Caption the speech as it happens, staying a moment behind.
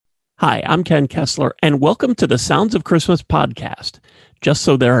Hi, I'm Ken Kessler, and welcome to the Sounds of Christmas podcast. Just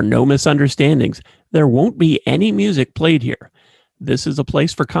so there are no misunderstandings, there won't be any music played here. This is a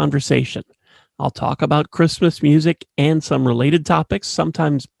place for conversation. I'll talk about Christmas music and some related topics,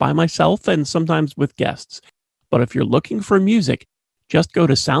 sometimes by myself and sometimes with guests. But if you're looking for music, just go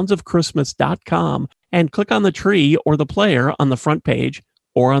to soundsofchristmas.com and click on the tree or the player on the front page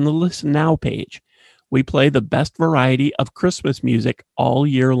or on the Listen Now page. We play the best variety of Christmas music all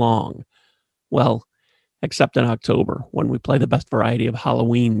year long. Well, except in October, when we play the best variety of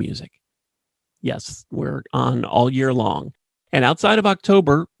Halloween music. Yes, we're on all year long. And outside of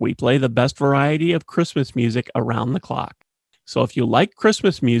October, we play the best variety of Christmas music around the clock. So if you like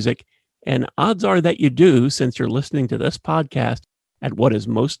Christmas music, and odds are that you do since you're listening to this podcast at what is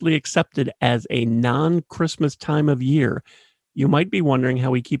mostly accepted as a non-Christmas time of year, you might be wondering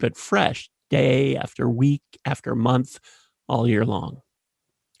how we keep it fresh day after week after month all year long.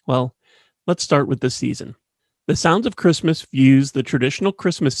 Well, let's start with the season. The Sounds of Christmas views the traditional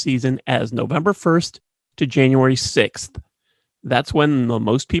Christmas season as November 1st to January 6th. That's when the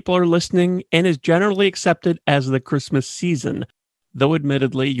most people are listening and is generally accepted as the Christmas season, though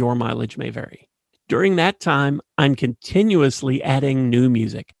admittedly your mileage may vary. During that time, I'm continuously adding new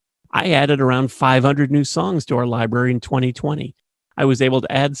music. I added around 500 new songs to our library in 2020. I was able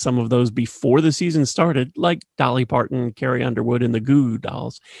to add some of those before the season started, like Dolly Parton, Carrie Underwood, and the Goo Goo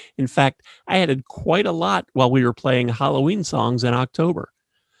Dolls. In fact, I added quite a lot while we were playing Halloween songs in October.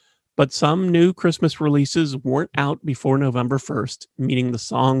 But some new Christmas releases weren't out before November 1st, meaning the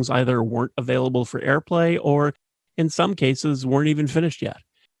songs either weren't available for airplay or, in some cases, weren't even finished yet.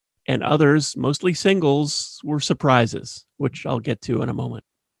 And others, mostly singles, were surprises, which I'll get to in a moment.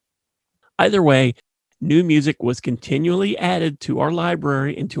 Either way, new music was continually added to our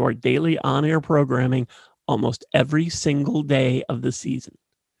library and to our daily on-air programming almost every single day of the season.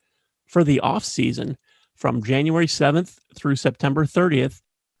 For the off-season, from January 7th through September 30th,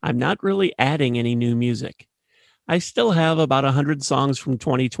 I'm not really adding any new music. I still have about 100 songs from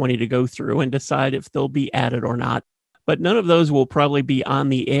 2020 to go through and decide if they'll be added or not, but none of those will probably be on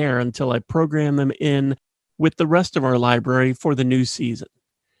the air until I program them in with the rest of our library for the new season.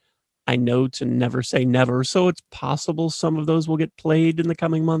 I know to never say never, so it's possible some of those will get played in the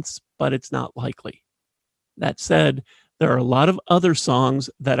coming months, but it's not likely. That said, there are a lot of other songs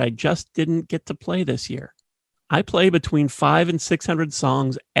that I just didn't get to play this year. I play between 500 and 600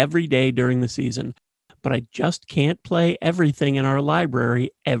 songs every day during the season, but I just can't play everything in our library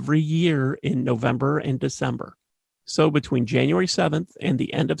every year in November and December. So between January 7th and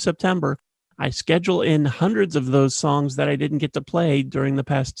the end of September, I schedule in hundreds of those songs that I didn't get to play during the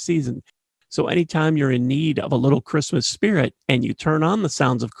past season. So anytime you're in need of a little Christmas spirit and you turn on the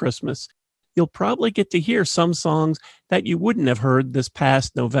Sounds of Christmas, you'll probably get to hear some songs that you wouldn't have heard this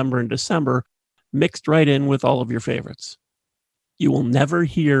past November and December mixed right in with all of your favorites. You will never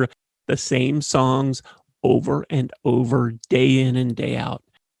hear the same songs over and over, day in and day out.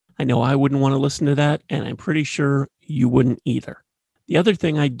 I know I wouldn't want to listen to that, and I'm pretty sure you wouldn't either. The other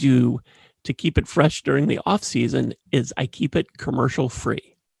thing I do to keep it fresh during the off season is I keep it commercial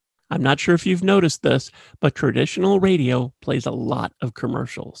free. I'm not sure if you've noticed this, but traditional radio plays a lot of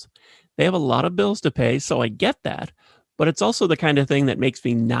commercials. They have a lot of bills to pay, so I get that, but it's also the kind of thing that makes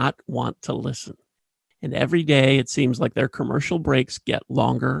me not want to listen. And every day it seems like their commercial breaks get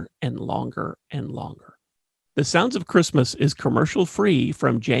longer and longer and longer. The Sounds of Christmas is commercial free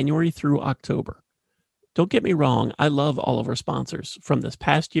from January through October. Don't get me wrong, I love all of our sponsors from this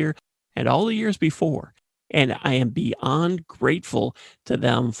past year and all the years before. And I am beyond grateful to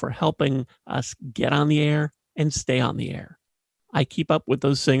them for helping us get on the air and stay on the air. I keep up with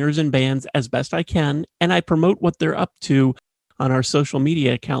those singers and bands as best I can, and I promote what they're up to on our social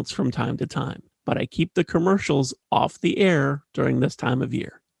media accounts from time to time. But I keep the commercials off the air during this time of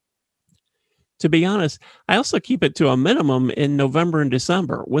year. To be honest, I also keep it to a minimum in November and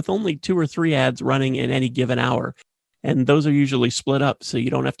December, with only 2 or 3 ads running in any given hour. And those are usually split up, so you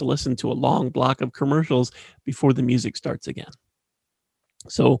don't have to listen to a long block of commercials before the music starts again.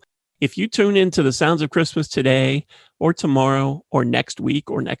 So if you tune into the Sounds of Christmas today, or tomorrow, or next week,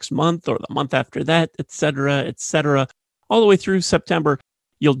 or next month, or the month after that, etc., all the way through September,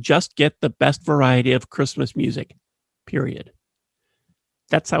 you'll just get the best variety of Christmas music, period.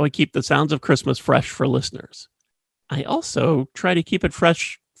 That's how I keep the Sounds of Christmas fresh for listeners. I also try to keep it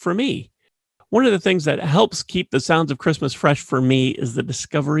fresh for me. One of the things that helps keep the Sounds of Christmas fresh for me is the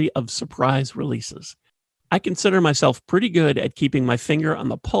discovery of surprise releases. I consider myself pretty good at keeping my finger on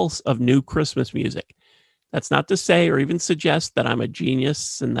the pulse of new Christmas music. That's not to say or even suggest that I'm a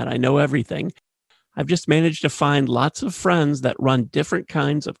genius and that I know everything. I've just managed to find lots of friends that run different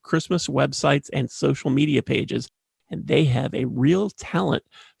kinds of Christmas websites and social media pages, and they have a real talent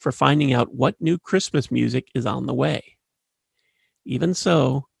for finding out what new Christmas music is on the way. Even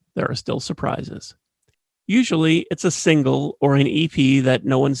so, there are still surprises. Usually, it's a single or an EP that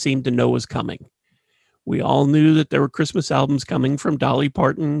no one seemed to know was coming. We all knew that there were Christmas albums coming from Dolly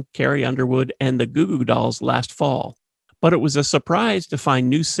Parton, Carrie Underwood, and the Goo Goo Dolls last fall. But it was a surprise to find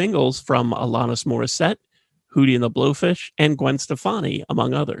new singles from Alanis Morissette, Hootie and the Blowfish, and Gwen Stefani,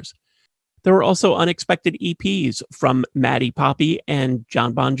 among others. There were also unexpected EPs from Maddie Poppy and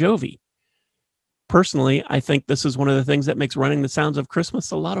John Bon Jovi. Personally, I think this is one of the things that makes running the Sounds of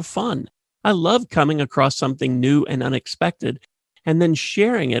Christmas a lot of fun. I love coming across something new and unexpected, and then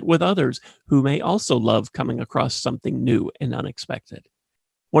sharing it with others who may also love coming across something new and unexpected.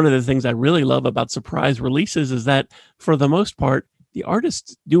 One of the things I really love about surprise releases is that, for the most part, the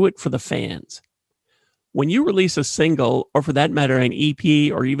artists do it for the fans. When you release a single, or for that matter, an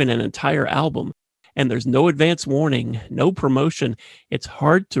EP or even an entire album, and there's no advance warning, no promotion, it's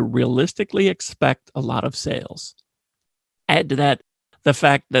hard to realistically expect a lot of sales. Add to that the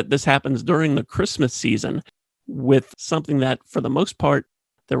fact that this happens during the Christmas season with something that, for the most part,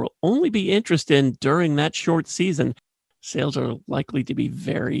 there will only be interest in during that short season. Sales are likely to be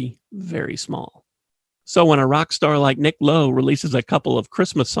very, very small. So when a rock star like Nick Lowe releases a couple of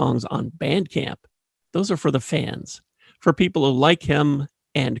Christmas songs on Bandcamp, those are for the fans, for people who like him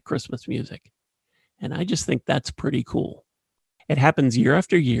and Christmas music. And I just think that's pretty cool. It happens year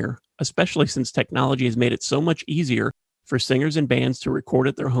after year, especially since technology has made it so much easier for singers and bands to record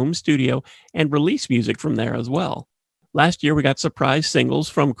at their home studio and release music from there as well. Last year, we got surprise singles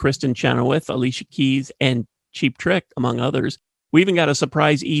from Kristen Chenoweth, Alicia Keys, and Cheap Trick, among others. We even got a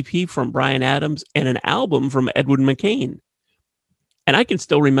surprise EP from Bryan Adams and an album from Edwin McCain. And I can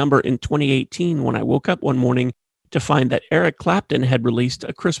still remember in 2018 when I woke up one morning to find that Eric Clapton had released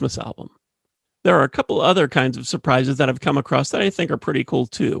a Christmas album. There are a couple other kinds of surprises that I've come across that I think are pretty cool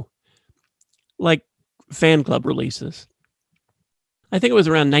too, like fan club releases. I think it was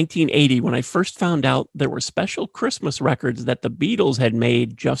around 1980 when I first found out there were special Christmas records that the Beatles had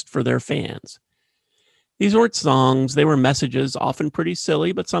made just for their fans. These weren't songs, they were messages, often pretty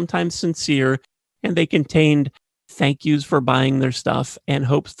silly, but sometimes sincere, and they contained thank yous for buying their stuff and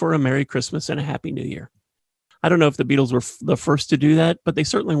hopes for a Merry Christmas and a Happy New Year. I don't know if the Beatles were the first to do that, but they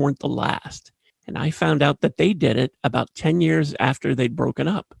certainly weren't the last. And I found out that they did it about 10 years after they'd broken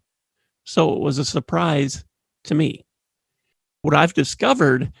up. So it was a surprise to me. What I've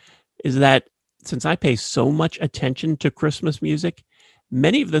discovered is that since I pay so much attention to Christmas music,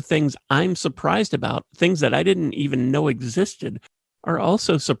 many of the things I'm surprised about, things that I didn't even know existed, are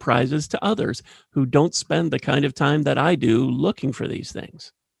also surprises to others who don't spend the kind of time that I do looking for these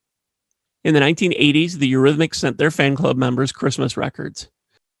things. In the 1980s, the Eurythmics sent their fan club members Christmas records.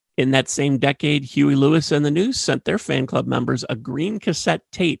 In that same decade, Huey Lewis and the News sent their fan club members a green cassette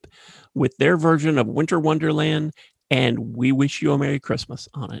tape with their version of Winter Wonderland and We Wish You a Merry Christmas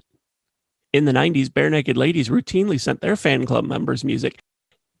on it. In the 90s, Bare Naked Ladies routinely sent their fan club members music.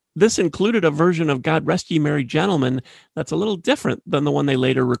 This included a version of God Rest Ye Merry Gentlemen that's a little different than the one they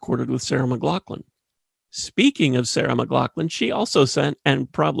later recorded with Sarah McLachlan. Speaking of Sarah McLachlan, she also sent,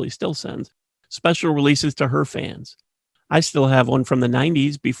 and probably still sends, special releases to her fans. I still have one from the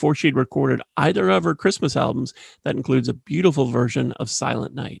 90s before she'd recorded either of her Christmas albums that includes a beautiful version of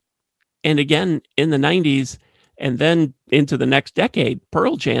Silent Night. And again, in the 90s, and then into the next decade,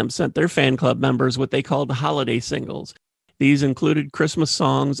 Pearl Jam sent their fan club members what they called holiday singles. These included Christmas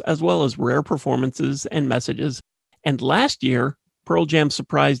songs as well as rare performances and messages. And last year, Pearl Jam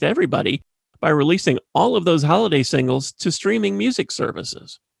surprised everybody by releasing all of those holiday singles to streaming music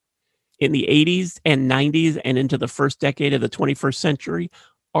services. In the 80s and 90s and into the first decade of the 21st century,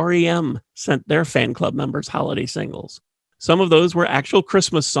 REM sent their fan club members holiday singles. Some of those were actual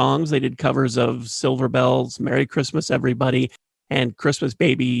Christmas songs. They did covers of Silver Bells, Merry Christmas, Everybody, and Christmas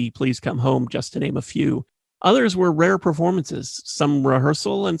Baby, Please Come Home, just to name a few. Others were rare performances, some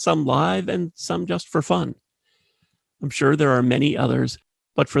rehearsal and some live and some just for fun. I'm sure there are many others,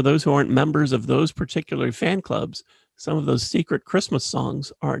 but for those who aren't members of those particular fan clubs, some of those secret Christmas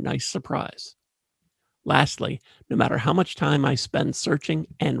songs are a nice surprise. Lastly, no matter how much time I spend searching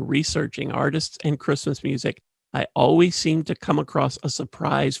and researching artists and Christmas music, I always seem to come across a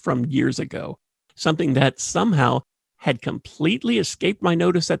surprise from years ago, something that somehow had completely escaped my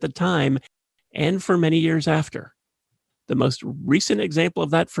notice at the time and for many years after. The most recent example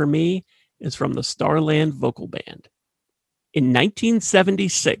of that for me is from the Starland Vocal Band. In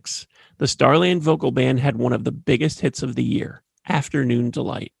 1976, the Starland Vocal Band had one of the biggest hits of the year, Afternoon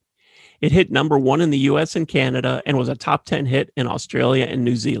Delight. It hit number one in the US and Canada and was a top 10 hit in Australia and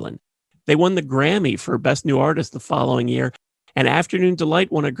New Zealand. They won the Grammy for Best New Artist the following year, and Afternoon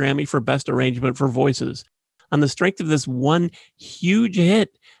Delight won a Grammy for Best Arrangement for Voices. On the strength of this one huge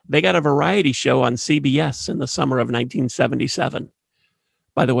hit, they got a variety show on CBS in the summer of 1977.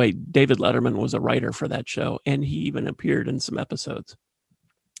 By the way, David Letterman was a writer for that show, and he even appeared in some episodes.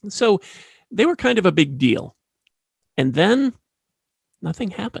 So they were kind of a big deal. And then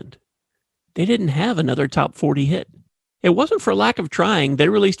nothing happened. They didn't have another top 40 hit. It wasn't for lack of trying. They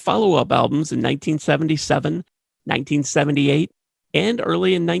released follow-up albums in 1977, 1978, and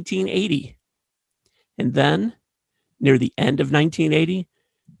early in 1980. And then, near the end of 1980,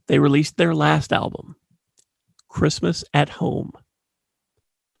 they released their last album, Christmas at Home.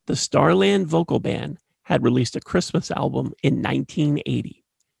 The Starland Vocal Band had released a Christmas album in 1980.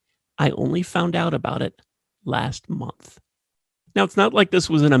 I only found out about it last month. Now, it's not like this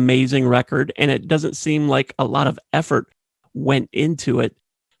was an amazing record, and it doesn't seem like a lot of effort went into it.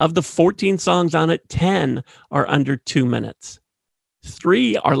 Of the 14 songs on it, 10 are under 2 minutes.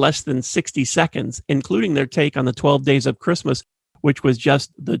 3 are less than 60 seconds, including their take on the 12 Days of Christmas, which was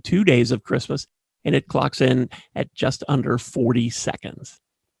just the 2 days of Christmas, and it clocks in at just under 40 seconds.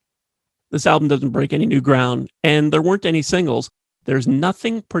 This album doesn't break any new ground, and there weren't any singles. There's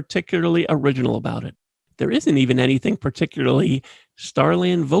nothing particularly original about it. There isn't even anything particularly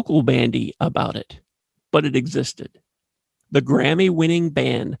Starland Vocal Bandy about it, but it existed. The Grammy-winning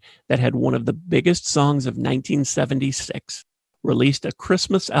band that had one of the biggest songs of 1976 released a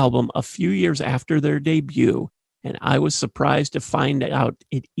Christmas album a few years after their debut, and I was surprised to find out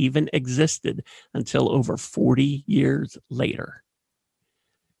it even existed until over 40 years later.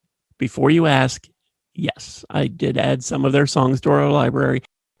 Before you ask, yes, I did add some of their songs to our library,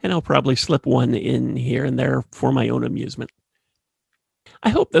 and I'll probably slip one in here and there for my own amusement. I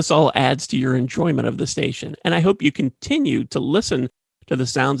hope this all adds to your enjoyment of the station, and I hope you continue to listen to the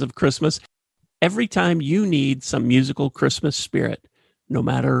sounds of Christmas every time you need some musical Christmas spirit, no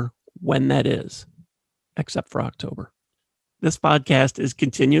matter when that is, except for October. This podcast is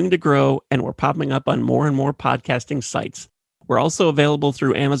continuing to grow, and we're popping up on more and more podcasting sites. We're also available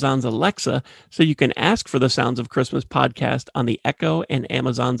through Amazon's Alexa, so you can ask for the Sounds of Christmas podcast on the Echo and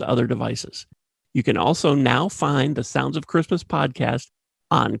Amazon's other devices. You can also now find the Sounds of Christmas podcast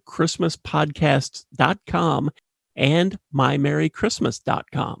on christmaspodcasts.com and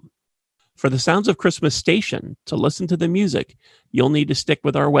mymerrychristmas.com. For the Sounds of Christmas station, to listen to the music, you'll need to stick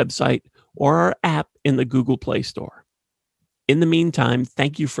with our website or our app in the Google Play Store. In the meantime,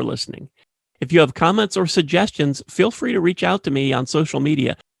 thank you for listening. If you have comments or suggestions, feel free to reach out to me on social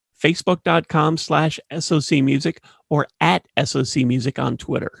media, facebook.com/SOCmusic or @SOCmusic on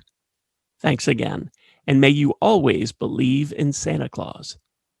Twitter. Thanks again, and may you always believe in Santa Claus.